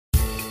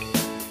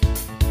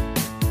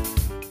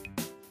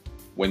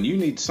When you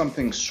need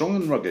something strong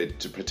and rugged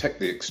to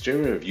protect the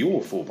exterior of your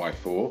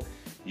 4x4,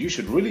 you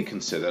should really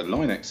consider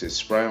Linex's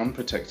spray-on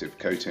protective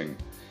coating.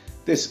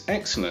 This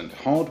excellent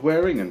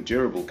hard-wearing and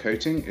durable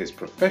coating is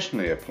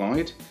professionally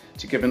applied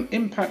to give an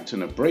impact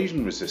and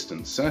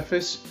abrasion-resistant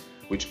surface,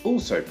 which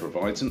also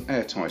provides an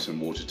airtight and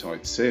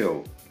watertight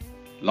seal.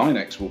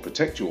 Linex will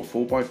protect your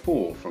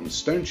 4x4 from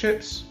stone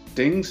chips,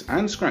 dings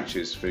and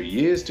scratches for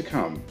years to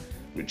come,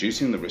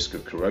 reducing the risk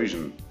of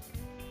corrosion.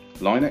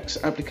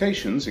 Linex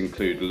applications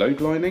include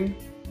load lining,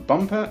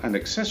 bumper and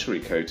accessory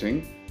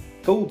coating,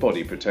 full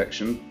body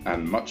protection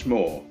and much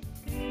more.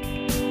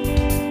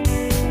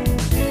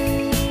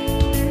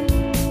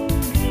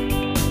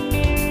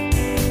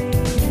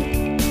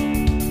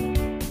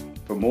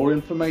 For more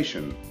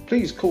information,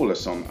 please call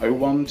us on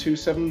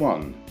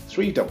 01271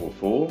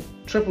 344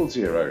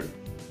 000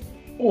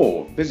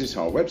 or visit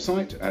our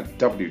website at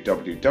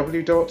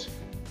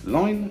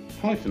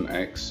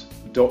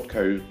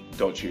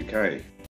www.line-x.co.uk.